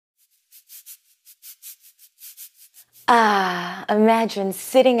Ah, imagine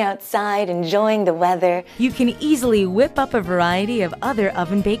sitting outside enjoying the weather. You can easily whip up a variety of other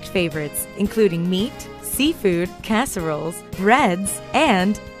oven-baked favorites, including meat, seafood, casseroles, breads,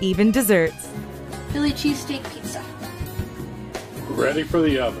 and even desserts. Philly cheesesteak pizza. Ready for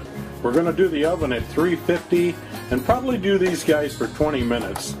the oven. We're going to do the oven at 350 and probably do these guys for 20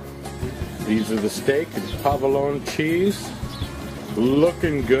 minutes. These are the steak and provolone cheese.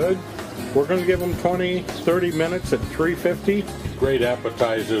 Looking good. We're going to give them 20-30 minutes at 350. Great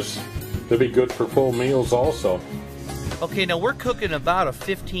appetizers. They'll be good for full meals also. Okay, now we're cooking about a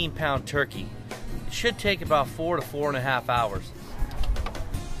 15-pound turkey. It should take about 4 to 4.5 hours.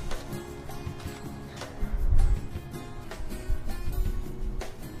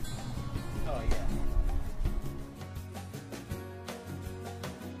 Oh yeah.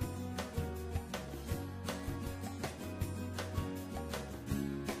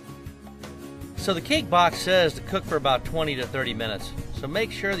 So the cake box says to cook for about 20 to 30 minutes. So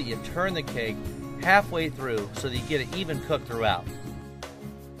make sure that you turn the cake halfway through so that you get it even cooked throughout.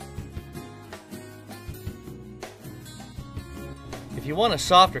 If you want a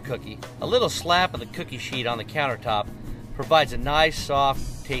softer cookie, a little slap of the cookie sheet on the countertop provides a nice,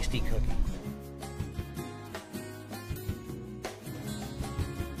 soft, tasty cookie.